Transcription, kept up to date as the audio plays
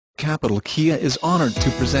capital Kia is honored to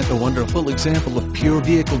present a wonderful example of pure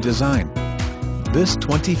vehicle design. This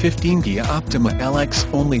 2015 Kia Optima LX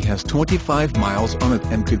only has 25 miles on it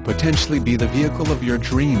and could potentially be the vehicle of your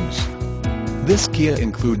dreams. This Kia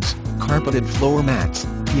includes carpeted floor mats,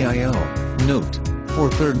 PIO. Note: for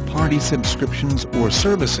third-party subscriptions or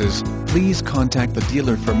services, please contact the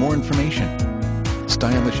dealer for more information.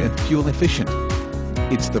 Stylish and fuel-efficient.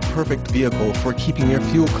 It's the perfect vehicle for keeping your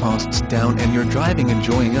fuel costs down and your driving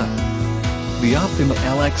enjoying up. The Optima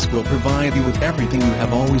LX will provide you with everything you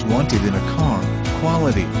have always wanted in a car: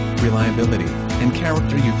 quality, reliability, and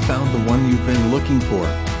character. You've found the one you've been looking for.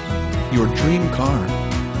 Your dream car.